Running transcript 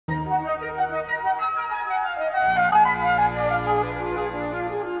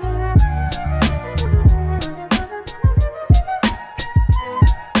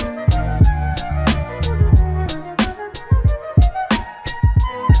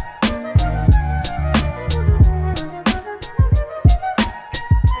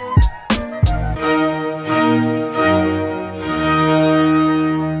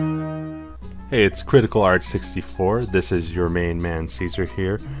Hey, it's Critical Art 64. This is your main man Caesar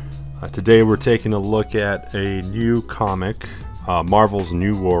here. Today we're taking a look at a new comic, Marvel's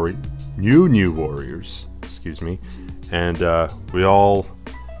New Warriors, excuse me, and we all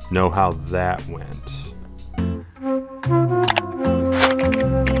know how that went.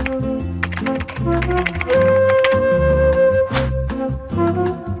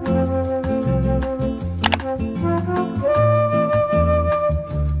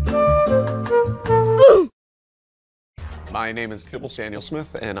 My name is Daniel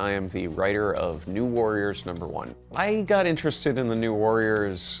Smith, and I am the writer of New Warriors #1. I got interested in the New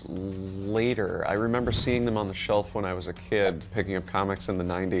Warriors later. I remember seeing them on the shelf when I was a kid, picking up comics in the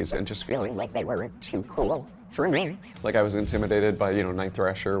 90s, and just feeling like they were too cool for me. Like I was intimidated by, Night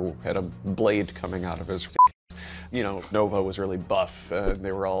Thrasher, who had a blade coming out of his Nova was really buff.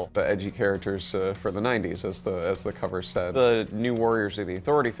 They were all the edgy characters for the 90s, as the cover said. The New Warriors are the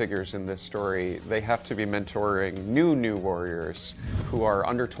authority figures in this story. They have to be mentoring new warriors who are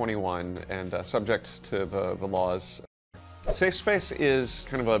under 21 and subject to the laws. Safespace is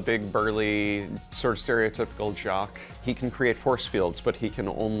kind of a big, burly, sort of stereotypical jock. He can create force fields, but he can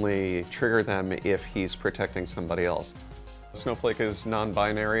only trigger them if he's protecting somebody else. Snowflake is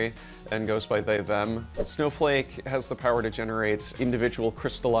non-binary and goes by they, them. Snowflake has the power to generate individual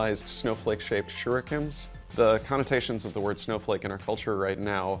crystallized snowflake-shaped shurikens. The connotations of the word snowflake in our culture right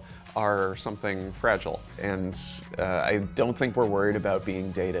now are something fragile, and I don't think we're worried about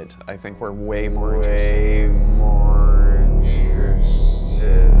being dated. I think we're way more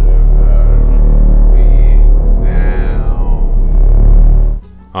interested about being now.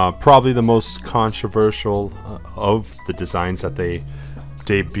 Probably the most controversial of the designs that they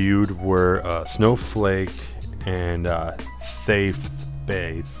debuted were Snowflake and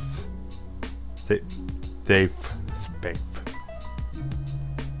Safespace. Safespace.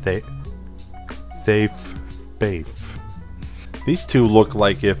 These two look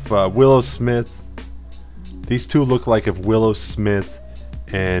like if Willow Smith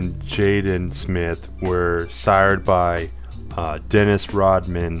and Jaden Smith were sired by Dennis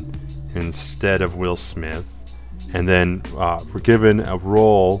Rodman instead of Will Smith, and then were given a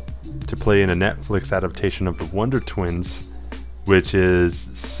role to play in a Netflix adaptation of the Wonder Twins, which is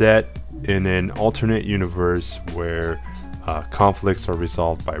set in an alternate universe where conflicts are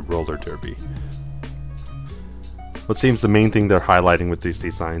resolved by roller derby. What seems the main thing they're highlighting with these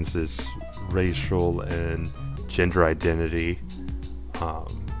designs is racial and gender identity.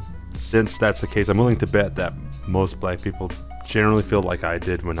 Since that's the case, I'm willing to bet that most black people generally feel like I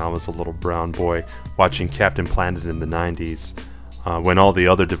did when I was a little brown boy watching Captain Planet in the 90s, when all the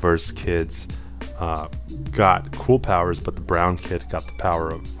other diverse kids got cool powers, but the brown kid got the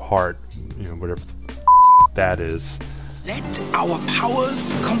power of heart, whatever that is. Let our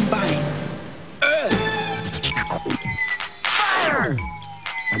powers combine. Earth, fire,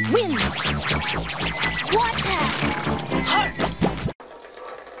 wind, water, heart.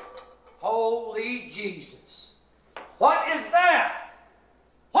 Holy Jesus. What is that?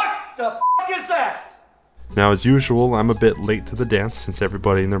 What the f*** is that? Now, as usual, I'm a bit late to the dance since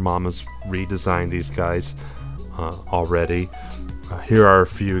everybody and their mamas redesigned these guys already. Here are a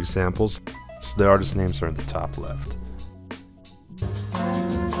few examples. So the artist names are in the top left.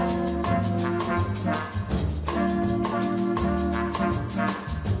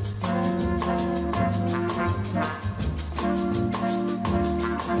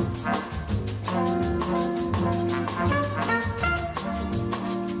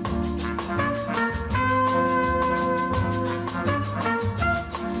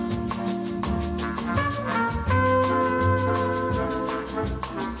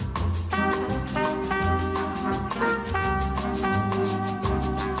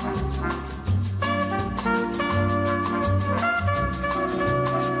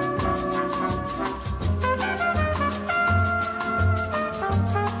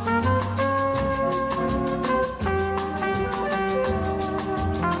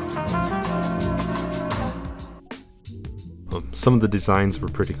 Some of the designs were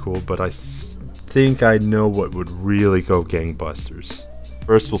pretty cool, but I think I know what would really go gangbusters.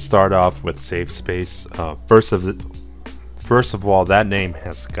 First, we'll start off with Safespace. First of all, that name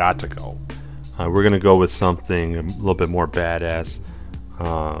has got to go. We're gonna go with something a little bit more badass.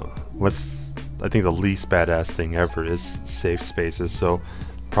 I think the least badass thing ever is safe spaces, so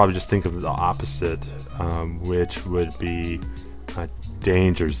probably just think of the opposite, which would be a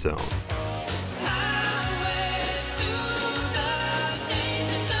danger zone.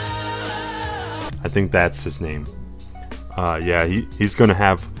 I think that's his name. Yeah, he's gonna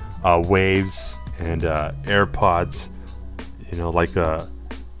have waves and AirPods, you know, like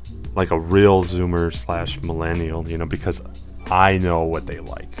like a real Zoomer / millennial, you know, because I know what they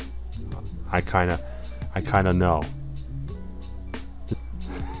like. I kind of know.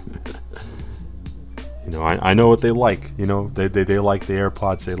 You know, I know what they like. You know, they like the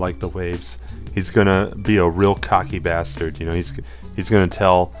AirPods, they like the Waves. He's gonna be a real cocky bastard. You know, he's gonna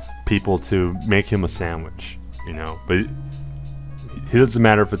tell people to make him a sandwich. You know, but he doesn't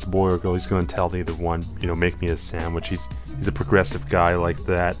matter if it's a boy or girl. He's gonna tell either one. You know, make me a sandwich. He's a progressive guy like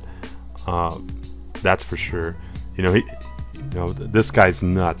that. That's for sure. You know, this guy's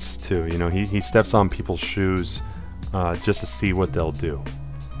nuts too. You know, he steps on people's shoes just to see what they'll do.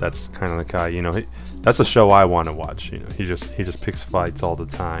 That's kind of the guy. You know, that's a show I want to watch. You know, he just picks fights all the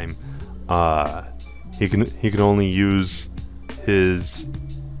time. He can only use his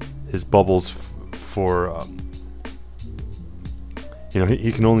bubbles for you know,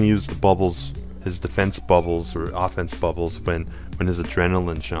 he can only use the bubbles, his defense bubbles or offense bubbles when his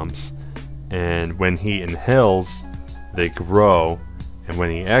adrenaline jumps, and when he inhales they grow, and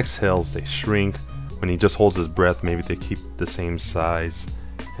when he exhales they shrink. When he just holds his breath, maybe they keep the same size,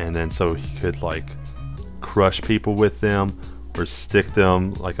 and then so he could like crush people with them or stick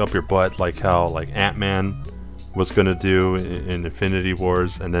them like up your butt, like how like Ant-Man was gonna do in Infinity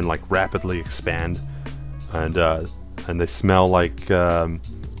Wars, and then like rapidly expand, and they smell like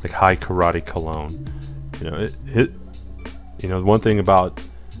high karate cologne. You know, you know, one thing about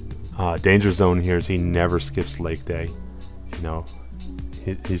Danger Zone here is he never skips leg day. You know,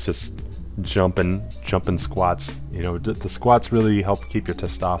 he's just jumping squats. You know, the squats really help keep your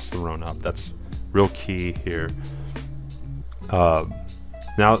testosterone up. That's real key here. Now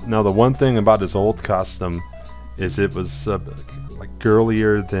the one thing about his old costume is it was like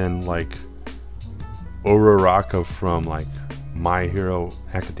girlier than like Uraraka from like My Hero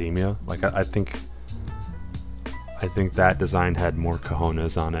Academia. Like I think that design had more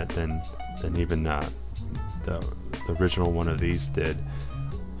cojones on it than even the original one of these did.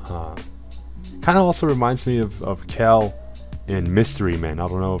 Kind of also reminds me of Cal in Mystery Men. I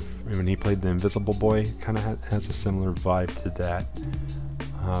don't know if when he played the Invisible Boy, kind of has a similar vibe to that.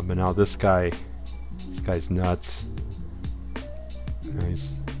 But now this guy's nuts. You know,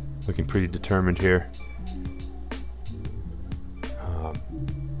 he's looking pretty determined here.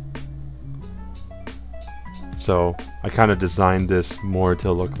 So I kind of designed this more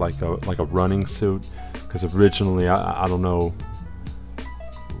to look like a running suit, because originally I don't know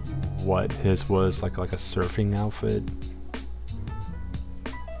what his was, like a surfing outfit.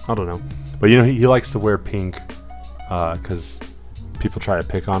 I don't know, but you know, he likes to wear pink because people try to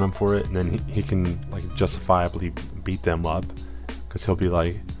pick on him for it, and then he can like justifiably beat them up, because he'll be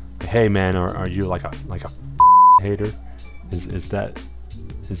like, "Hey man, are you like a hater? Is that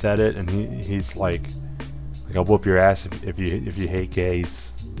it?" And he's like, "I'll whoop your ass if you hate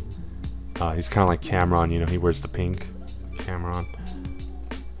gays." He's kind of like Cameron, you know. He wears the pink. Cameron.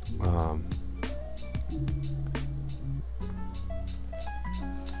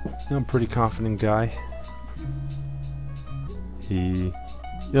 I'm a pretty confident guy. You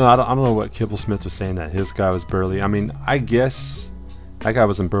know, I don't know what Kibblesmith was saying that his guy was burly. I mean, I guess that guy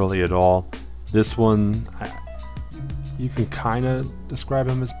wasn't burly at all. This one, you can kind of describe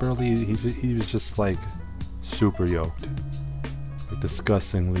him as burly. He was just like super yoked, like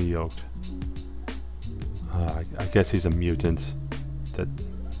disgustingly yoked. I guess he's a mutant.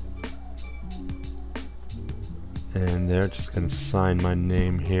 And they're just gonna sign my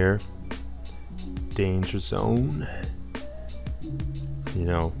name here. Danger Zone. You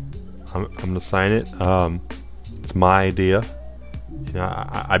know, I'm gonna sign it. It's my idea. You know,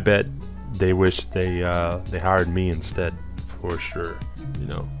 I bet they wish they hired me instead, for sure. You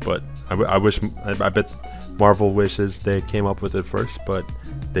know, but I bet Marvel wishes they came up with it first, but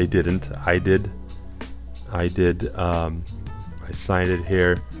they didn't. I did. I signed it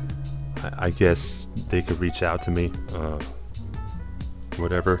here. I guess they could reach out to me.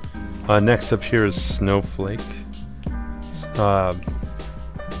 Whatever. Next up here is Snowflake.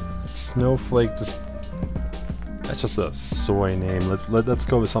 Snowflake, that's just a soy name. Let's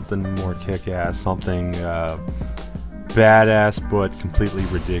go with something more kick-ass, something badass but completely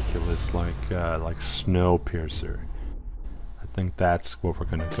ridiculous, like Snowpiercer. I think that's what we're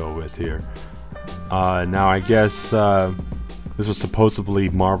gonna go with here. Now I guess this was supposedly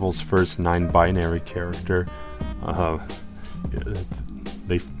Marvel's first non-binary character.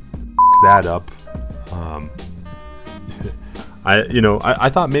 They that up. I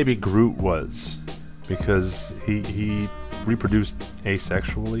thought maybe Groot was, because he reproduced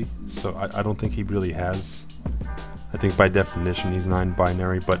asexually, so I don't think he really has. I think by definition he's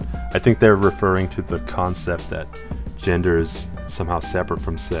non-binary, but I think they're referring to the concept that gender is somehow separate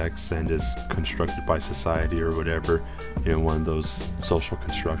from sex and is constructed by society or whatever, you know, one of those social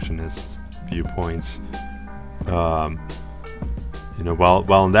constructionist viewpoints. You know,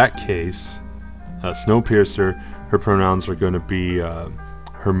 while in that case, Snowpiercer, her pronouns are going to be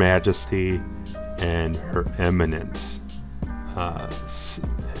Her Majesty and Her Eminence.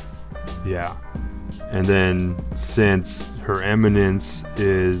 Yeah. And then since Her Eminence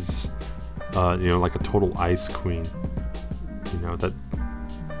is, you know, like a total ice queen, you know, that,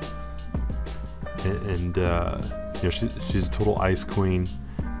 and you know, she's a total ice queen,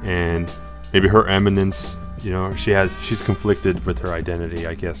 and maybe Her Eminence, you know, she's conflicted with her identity.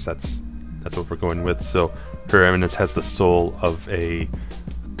 I guess that's what we're going with. So Her Eminence has the soul of a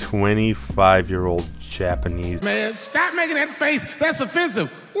 25-year-old Japanese. Man, stop making that face. That's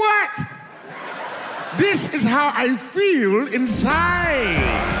offensive. What? This is how I feel inside.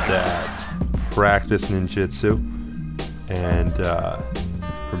 That practice ninjutsu, and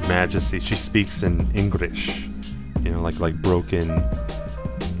Her Majesty, she speaks in English, you know, like broken,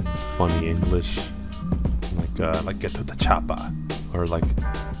 funny English, like get to the choppa, or like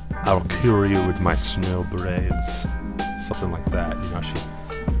I'll kill you with my snow braids, something like that. You know,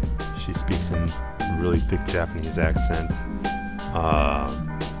 she speaks in a really thick Japanese accent.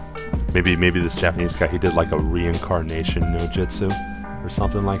 Maybe this Japanese guy, he did like a reincarnation no jutsu or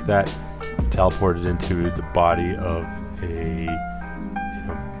something like that, teleported into the body of a, you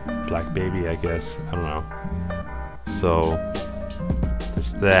know, black baby, I guess. I don't know. So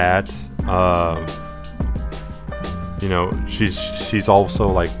there's that. You know, she's also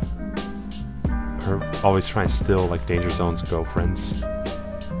like always trying to steal like Danger Zone's girlfriends.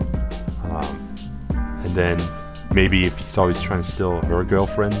 And then maybe if he's always trying to steal her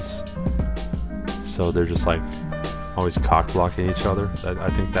girlfriends, so they're just like always cock blocking each other. I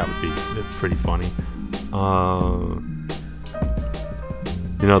think that would be pretty funny.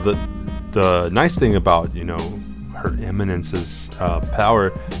 You know, the nice thing about, you know, Her Eminence's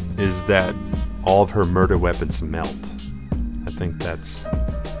power is that all of her murder weapons melt. I think that's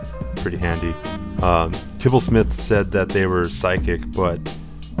pretty handy. Kibblesmith said that they were psychic, but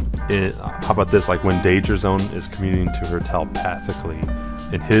how about this? Like when Danger Zone is communicating to her telepathically,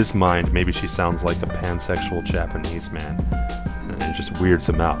 in his mind, maybe she sounds like a pansexual Japanese man, and it just weirds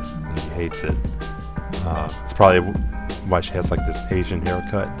him out. And he hates it. It's probably why she has like this Asian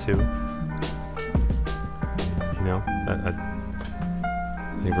haircut too. You know, I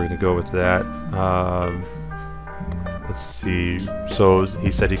think we're gonna go with that. Let's see. So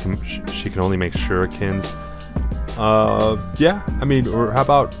he said she can only make shurikens. Yeah, I mean, or how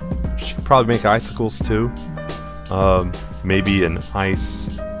about she could probably make icicles too. Maybe an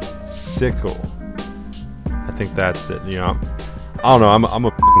ice sickle. I think that's it. You know, I don't know. I'm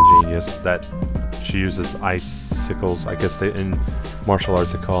a fucking genius that she uses ice sickles. I guess in martial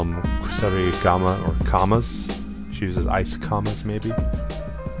arts they call them kusarigama or kamas. She uses ice kamas, maybe.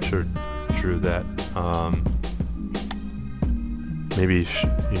 Sure, drew that. Maybe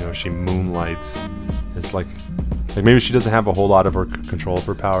you know, she moonlights. It's like maybe she doesn't have a whole lot of her control of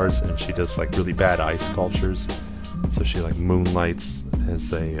her powers, and she does like really bad ice sculptures. So she like moonlights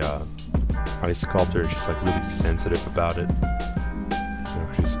as a ice sculptor. She's like really sensitive about it. You know,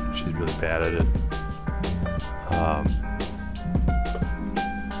 she's really bad at it.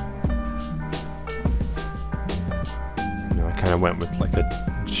 You know, I kind of went with like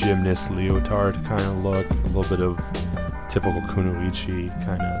a gymnast leotard kind of look, a little bit of typical kunoichi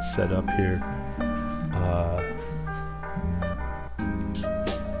kind of setup here.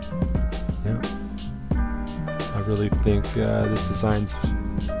 Yeah. I really think this design's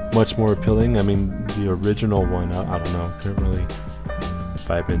much more appealing. I mean, the original one, I don't know, couldn't really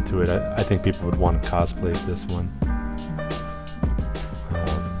vibe into it. I think people would want to cosplay this one.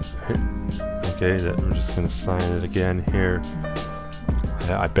 Okay, we're just gonna sign it again here.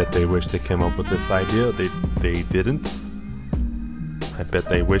 I bet they wish they came up with this idea. They didn't. I bet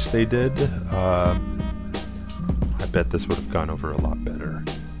they wish they did. I bet this would have gone over a lot better.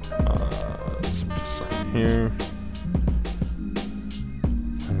 So we just sign here.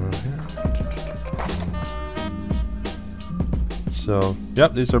 So,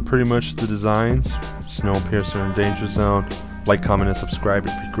 yep, these are pretty much the designs. Snowpiercer and Danger Zone. Like, comment, and subscribe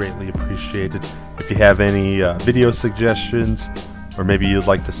would be greatly appreciated. If you have any video suggestions, or maybe you'd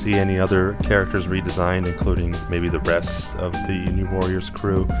like to see any other characters redesigned, including maybe the rest of the New Warriors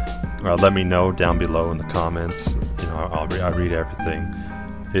crew, let me know down below in the comments. You know, I'll read everything.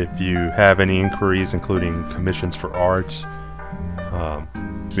 If you have any inquiries, including commissions for art,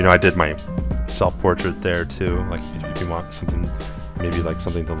 you know, I did my self-portrait there too. Like, if you want something, maybe like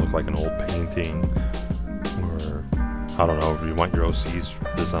something to look like an old painting, or I don't know, if you want your OCs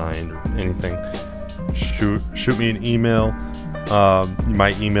designed or anything, shoot me an email.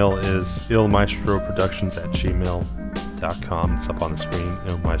 My email is ilmaestroproductions@gmail.com. It's up on the screen,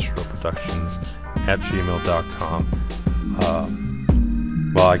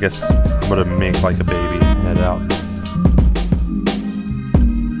 ilmaestroproductions@gmail.com. Well, I guess I'm gonna make like a baby, head out.